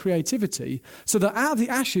strategies and creativity so that out of the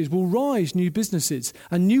ashes will rise new businesses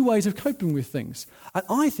and new ways of coping with things. And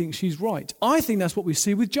I think she's right. I think that's what we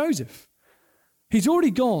see with Joseph. He's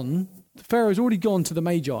already gone, Pharaoh's already gone to the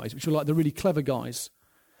Magi's, which are like the really clever guys.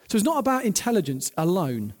 So it's not about intelligence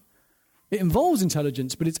alone. It involves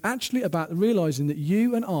intelligence, but it's actually about realizing that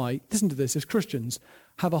you and I, listen to this, as Christians,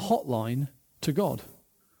 have a hotline to God.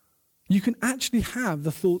 You can actually have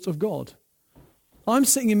the thoughts of God. I'm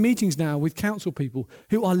sitting in meetings now with council people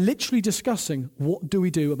who are literally discussing what do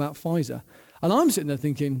we do about Pfizer. And I'm sitting there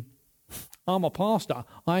thinking, I'm a pastor,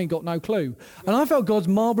 I ain't got no clue. And I felt God's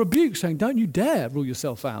mild rebuke saying, don't you dare rule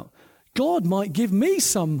yourself out. God might give me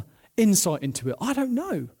some insight into it. I don't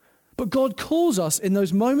know. But God calls us in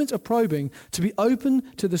those moments of probing to be open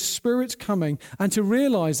to the Spirit's coming and to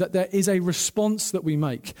realize that there is a response that we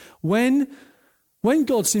make. When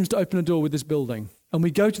God seems to open a door with this building, and we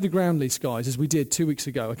go to the ground lease guys, as we did 2 weeks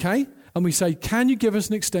ago, okay? And we say, can you give us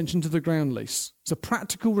an extension to the ground lease? It's a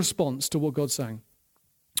practical response to what God's saying.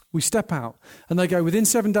 We step out, and they go, within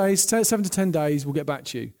 7 to 10 days, we'll get back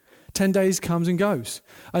to you. 10 days comes and goes.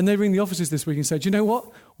 And they ring the offices this week and say, do you know what?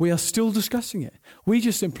 We are still discussing it. We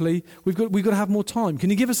just simply, we've got to have more time. Can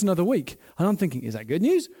you give us another week? And I'm thinking, is that good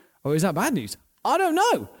news or is that bad news? I don't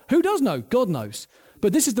know. Who does know? God knows.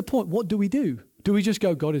 But this is the point. What do we do? Do we just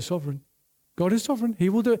go, God is sovereign? God is sovereign. He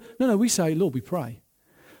will do it. No, we say, Lord, we pray.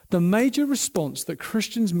 The major response that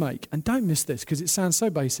Christians make, and don't miss this because it sounds so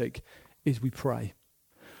basic, is we pray.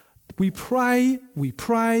 We pray, we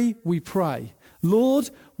pray, we pray. Lord,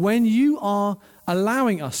 when you are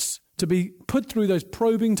allowing us to be put through those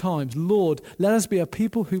probing times, Lord, let us be a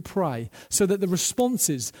people who pray so that the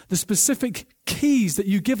responses, the specific keys that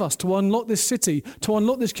you give us to unlock this city, to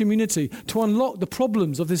unlock this community, to unlock the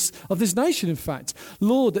problems of this nation, in fact,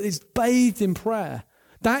 Lord, that is bathed in prayer.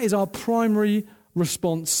 That is our primary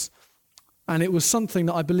response. And it was something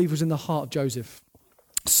that I believe was in the heart of Joseph.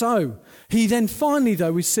 So he then finally,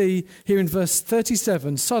 though, we see here in verse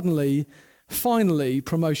 37, finally,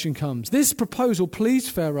 promotion comes. This proposal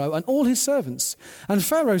pleased Pharaoh and all his servants. And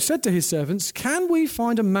Pharaoh said to his servants, can we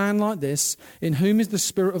find a man like this in whom is the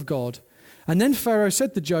Spirit of God? And then Pharaoh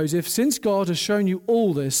said to Joseph, since God has shown you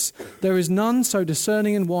all this, there is none so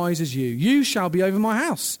discerning and wise as you. You shall be over my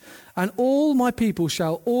house, and all my people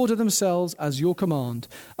shall order themselves as your command.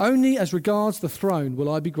 Only as regards the throne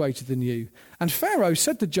will I be greater than you. And Pharaoh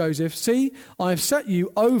said to Joseph, see, I have set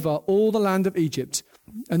you over all the land of Egypt.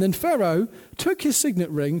 And then Pharaoh took his signet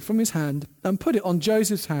ring from his hand and put it on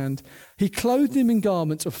Joseph's hand. He clothed him in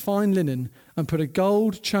garments of fine linen and put a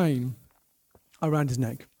gold chain around his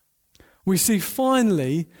neck. We see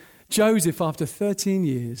finally Joseph, after 13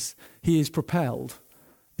 years, he is propelled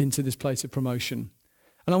into this place of promotion.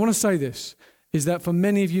 And I want to say this, is that for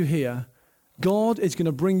many of you here, God is going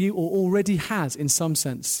to bring you, or already has in some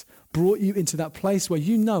sense, brought you into that place where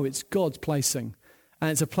you know it's God's placing.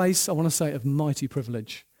 And it's a place, I want to say, of mighty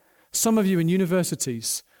privilege. Some of you in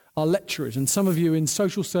universities are lecturers, and some of you in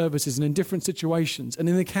social services and in different situations, and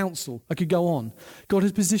in the council. I could go on. God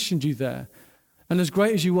has positioned you there. And as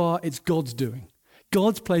great as you are, it's God's doing.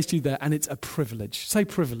 God's placed you there, and it's a privilege. Say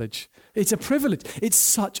privilege. It's a privilege. It's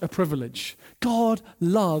such a privilege. God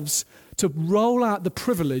loves to roll out the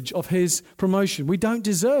privilege of his promotion. We don't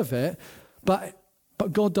deserve it, but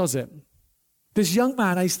God does it. This young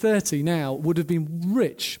man, age 30 now, would have been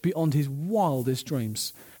rich beyond his wildest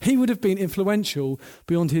dreams. He would have been influential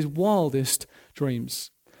beyond his wildest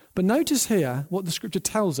dreams. But notice here what the scripture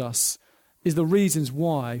tells us is the reasons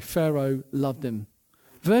why Pharaoh loved him.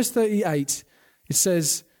 Verse 38, it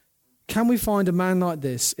says, can we find a man like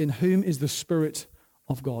this in whom is the Spirit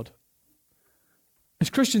of God? As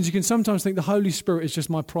Christians, you can sometimes think the Holy Spirit is just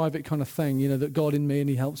my private kind of thing, that God in me and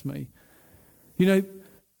he helps me.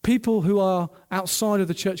 People who are outside of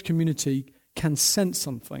the church community can sense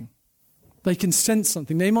something. They can sense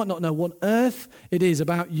something. They might not know what on earth it is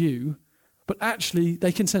about you, but actually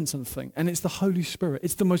they can sense something. And it's the Holy Spirit.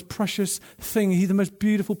 It's the most precious thing. He's the most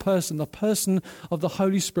beautiful person, the person of the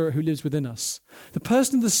Holy Spirit who lives within us. The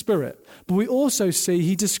person of the Spirit. But we also see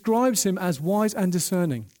he describes him as wise and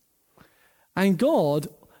discerning. And God,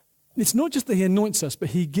 it's not just that he anoints us, but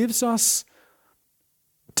he gives us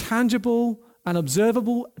tangible and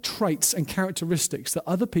observable traits and characteristics that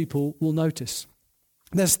other people will notice.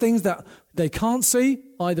 There's things that they can't see,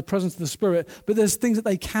 i.e. the presence of the Spirit, but there's things that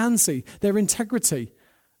they can see, their integrity,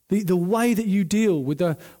 the way that you deal with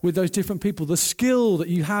those different people, the skill that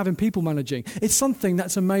you have in people managing. It's something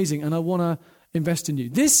that's amazing, and I want to invest in you.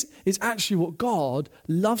 This is actually what God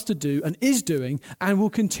loves to do and is doing and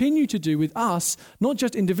will continue to do with us, not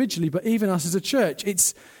just individually, but even us as a church.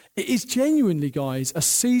 It is genuinely, guys, a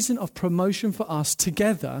season of promotion for us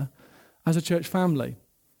together as a church family.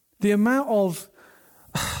 The amount of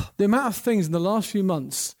things in the last few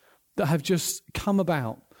months that have just come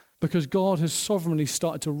about because God has sovereignly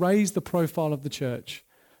started to raise the profile of the church,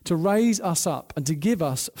 to raise us up and to give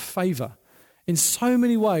us favor in so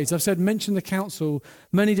many ways. I've mention the council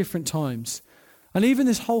many different times. And even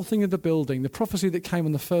this whole thing of the building, the prophecy that came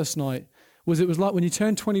on the first night, it was like when you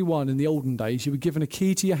turned 21 in the olden days, you were given a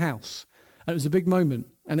key to your house. And it was a big moment.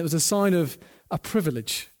 And it was a sign of a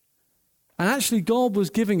privilege. And actually, God was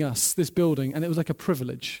giving us this building, and it was like a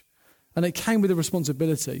privilege. And it came with a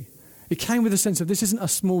responsibility. It came with a sense of this isn't a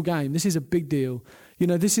small game. This is a big deal. You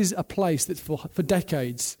know, this is a place that for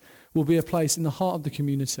decades will be a place in the heart of the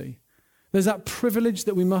community. There's that privilege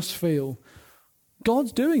that we must feel.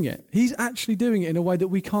 God's doing it. He's actually doing it in a way that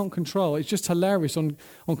we can't control. It's just hilarious. On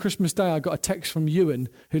Christmas Day, I got a text from Ewan,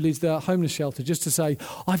 who leads the homeless shelter, just to say,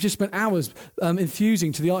 I've just spent hours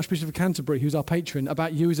enthusing to the Archbishop of Canterbury, who's our patron,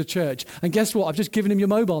 about you as a church. And guess what? I've just given him your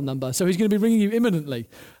mobile number, so he's going to be ringing you imminently.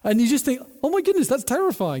 And you just think, oh my goodness, that's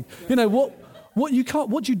terrifying. You know, what do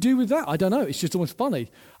you do with that? I don't know. It's just almost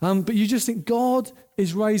funny. But you just think God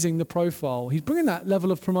is raising the profile. He's bringing that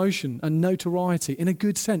level of promotion and notoriety in a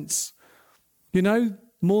good sense. You know,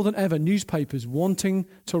 more than ever, newspapers wanting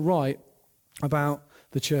to write about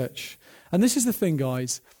the church. And this is the thing,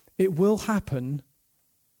 guys. It will happen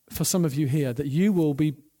for some of you here that you will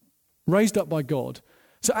be raised up by God.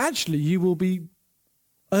 So actually, you will be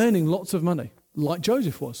earning lots of money, like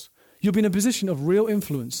Joseph was. You'll be in a position of real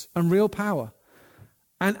influence and real power.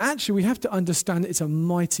 And actually, we have to understand that it's a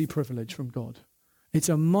mighty privilege from God. It's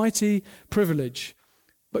a mighty privilege.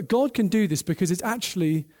 But God can do this because it's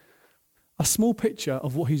actually a small picture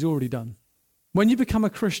of what he's already done. When you become a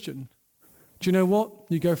Christian, do you know what?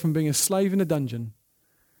 You go from being a slave in a dungeon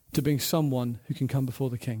to being someone who can come before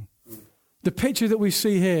the king. The picture that we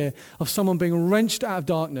see here of someone being wrenched out of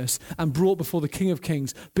darkness and brought before the King of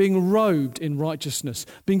Kings, being robed in righteousness,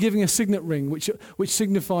 being given a signet ring which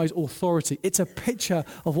signifies authority. It's a picture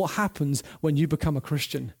of what happens when you become a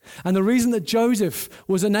Christian. And the reason that Joseph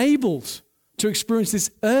was enabled to experience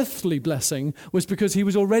this earthly blessing was because he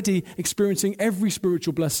was already experiencing every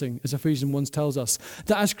spiritual blessing, as Ephesians 1 tells us.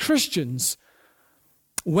 That as Christians,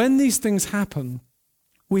 when these things happen,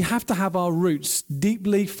 we have to have our roots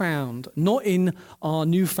deeply found, not in our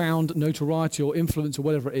newfound notoriety or influence or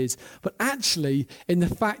whatever it is, but actually in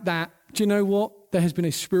the fact that, do you know what? There has been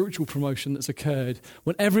a spiritual promotion that's occurred.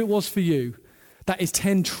 Whatever it was for you, that is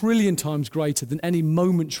 10 trillion times greater than any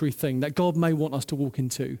momentary thing that God may want us to walk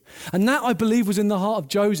into. And that, I believe, was in the heart of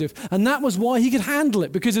Joseph. And that was why he could handle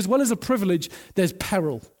it, because as well as a privilege, there's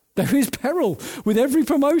peril. There is peril with every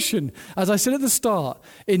promotion. As I said at the start,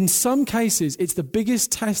 in some cases, it's the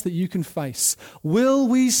biggest test that you can face. Will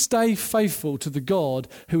we stay faithful to the God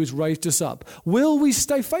who has raised us up? Will we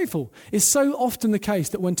stay faithful? It's so often the case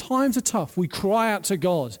that when times are tough, we cry out to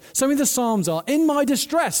God. So many of the Psalms are, in my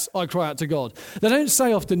distress, I cry out to God. They don't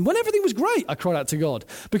say often, when everything was great, I cried out to God.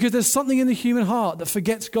 Because there's something in the human heart that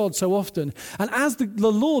forgets God so often. And as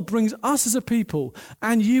the Lord brings us as a people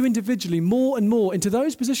and you individually more and more into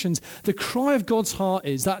those positions, the cry of God's heart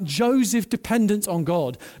is that Joseph dependence on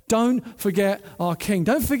God. Don't forget our King.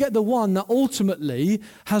 Don't forget the one that ultimately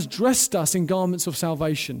has dressed us in garments of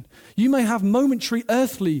salvation. You may have momentary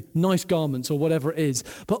earthly nice garments or whatever it is,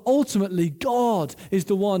 but ultimately God is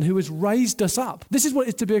the one who has raised us up. This is what it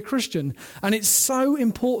is to be a Christian. And it's so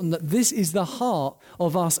important that this is the heart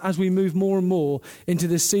of us as we move more and more into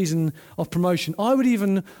this season of promotion. I would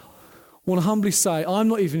even want to humbly say, I'm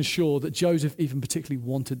not even sure that Joseph even particularly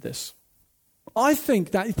wanted this. I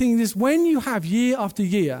think that thing is when you have year after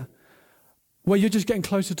year where you're just getting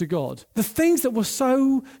closer to God, the things that were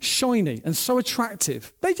so shiny and so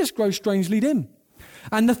attractive, they just grow strangely dim.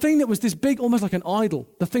 And the thing that was this big, almost like an idol,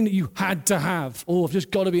 the thing that you had to have, oh, I've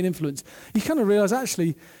just got to be an influence, you kind of realize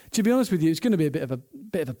actually, to be honest with you, it's going to be a bit of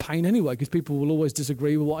a pain anyway, because people will always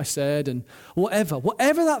disagree with what I said and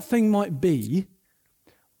whatever that thing might be.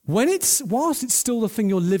 Whilst it's still the thing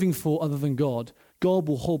you're living for other than God, God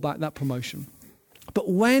will hold back that promotion. But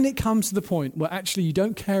when it comes to the point where actually you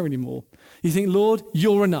don't care anymore, you think, Lord,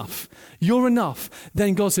 you're enough,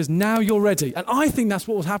 then God says, now you're ready. And I think that's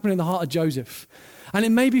what was happening in the heart of Joseph. And it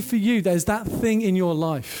may be for you, there's that thing in your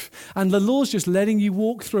life. And the Lord's just letting you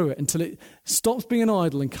walk through it until it stops being an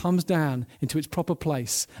idol and comes down into its proper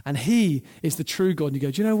place. And he is the true God. And you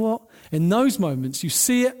go, do you know what? In those moments, you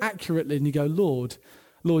see it accurately and you go, Lord,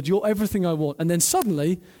 you're everything I want. And then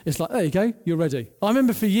suddenly, it's like, there you go, you're ready. I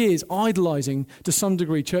remember for years idolizing, to some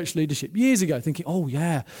degree, church leadership. Years ago, thinking, oh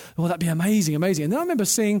yeah, well, that'd be amazing. And then I remember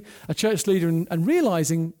seeing a church leader and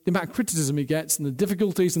realizing the amount of criticism he gets and the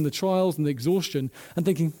difficulties and the trials and the exhaustion and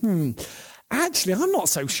thinking, actually, I'm not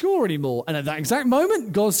so sure anymore. And at that exact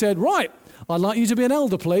moment, God said, right, I'd like you to be an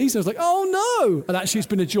elder, please. And I was like, oh no. And actually, it's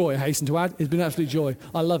been a joy, I hasten to add. It's been an absolute joy.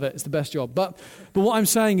 I love it. It's the best job. But what I'm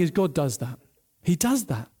saying is God does that. He does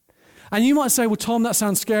that. And you might say, well, Tom, that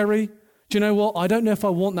sounds scary. Do you know what? I don't know if I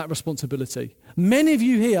want that responsibility. Many of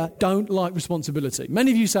you here don't like responsibility.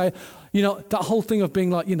 Many of you say, that whole thing of being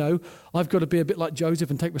like, I've got to be a bit like Joseph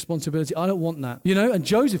and take responsibility. I don't want that. And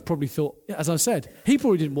Joseph probably thought, as I said, he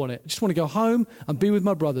probably didn't want it. I just want to go home and be with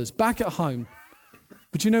my brothers, back at home.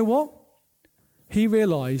 But you know what? He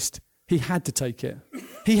realized he had to take it.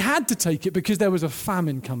 He had to take it because there was a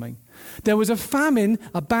famine coming. There was a famine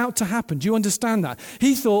about to happen. Do you understand that?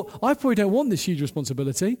 He thought, I probably don't want this huge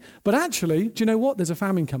responsibility, but actually, do you know what? There's a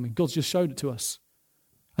famine coming. God's just showed it to us.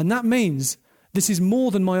 And that means this is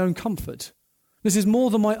more than my own comfort. This is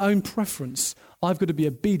more than my own preference. I've got to be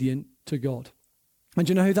obedient to God. And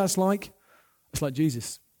do you know who that's like? It's like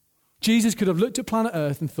Jesus. Jesus could have looked at planet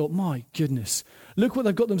Earth and thought, my goodness, look what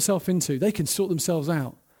they've got themselves into. They can sort themselves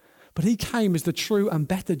out. But he came as the true and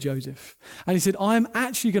better Joseph. And he said, I'm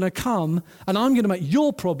actually going to come and I'm going to make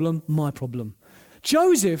your problem my problem.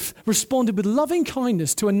 Joseph responded with loving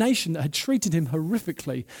kindness to a nation that had treated him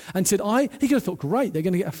horrifically and said, he could have thought, great, they're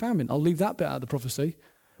going to get a famine. I'll leave that bit out of the prophecy.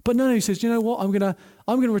 But no, he says, you know what? I'm going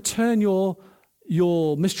to return your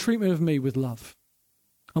mistreatment of me with love.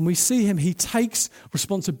 And we see him, he takes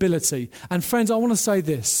responsibility. And friends, I want to say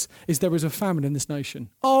this, is there is a famine in this nation.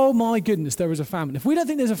 Oh my goodness, there is a famine. If we don't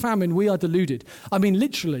think there's a famine, we are deluded. I mean,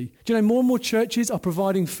 literally, do you know more and more churches are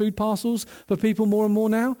providing food parcels for people more and more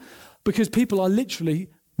now? Because people are literally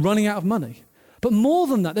running out of money. But more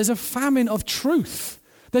than that, there's a famine of truth.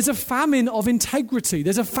 There's a famine of integrity.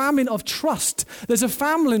 There's a famine of trust. There's a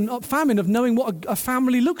famine of knowing what a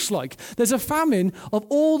family looks like. There's a famine of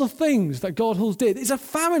all the things that God has did. There's a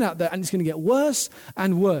famine out there, and it's going to get worse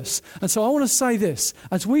and worse. And so I want to say this,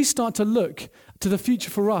 as we start to look to the future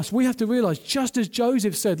for us, we have to realize, just as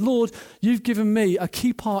Joseph said, Lord, you've given me a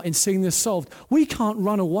key part in seeing this solved. We can't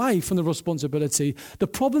run away from the responsibility. The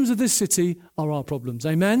problems of this city are our problems.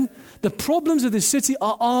 Amen? The problems of this city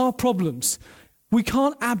are our problems. We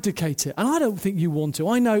can't abdicate it. And I don't think you want to.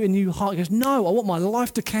 I know in your heart goes, no, I want my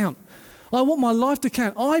life to count. I want my life to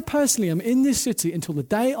count. I personally am in this city until the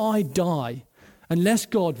day I die, unless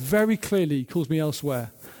God very clearly calls me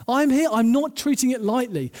elsewhere. I'm here. I'm not treating it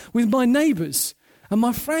lightly with my neighbours and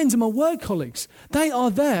my friends and my work colleagues. They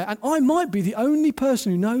are there, and I might be the only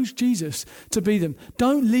person who knows Jesus to be them.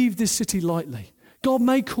 Don't leave this city lightly. God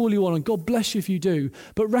may call you on, and God bless you if you do,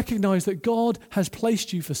 but recognize that God has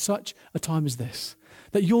placed you for such a time as this,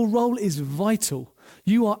 that your role is vital.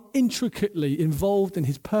 You are intricately involved in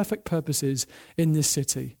his perfect purposes in this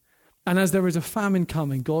city. And as there is a famine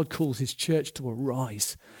coming, God calls his church to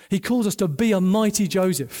arise. He calls us to be a mighty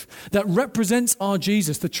Joseph that represents our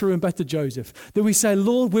Jesus, the true and better Joseph. That we say,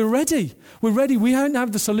 Lord, we're ready. We're ready. We don't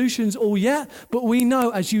have the solutions all yet, but we know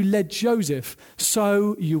as you led Joseph,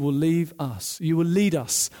 so you will lead us. You will lead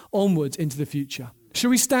us onwards into the future. Shall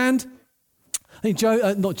we stand? I think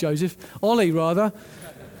Ollie rather,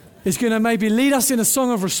 is going to maybe lead us in a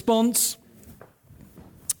song of response.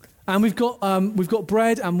 And we've got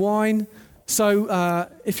bread and wine. So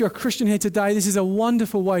if you're a Christian here today, this is a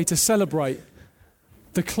wonderful way to celebrate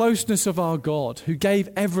the closeness of our God who gave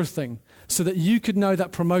everything so that you could know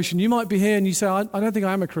that promotion. You might be here and you say, I don't think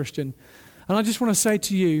I am a Christian. And I just want to say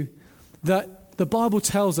to you that the Bible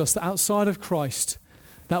tells us that outside of Christ,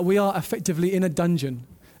 that we are effectively in a dungeon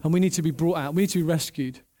and we need to be brought out. We need to be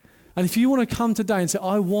rescued. And if you want to come today and say,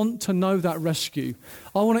 I want to know that rescue,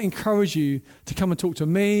 I want to encourage you to come and talk to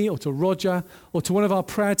me or to Roger or to one of our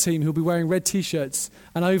prayer team who'll be wearing red T-shirts,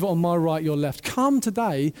 and over on my right, your left. Come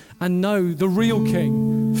today and know the real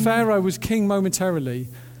king. Pharaoh was king momentarily,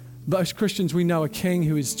 but as Christians we know a king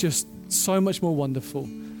who is just so much more wonderful.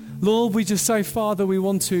 Lord, we just say, Father, we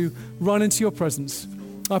want to run into your presence.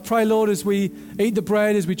 I pray, Lord, as we eat the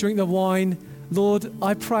bread, as we drink the wine, Lord,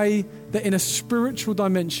 I pray that in a spiritual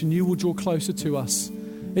dimension you will draw closer to us.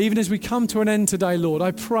 Even as we come to an end today, Lord,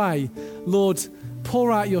 I pray, Lord,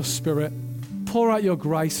 pour out your Spirit, pour out your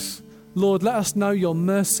grace. Lord, let us know your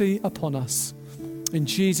mercy upon us. In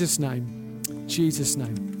Jesus' name, Jesus'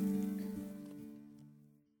 name.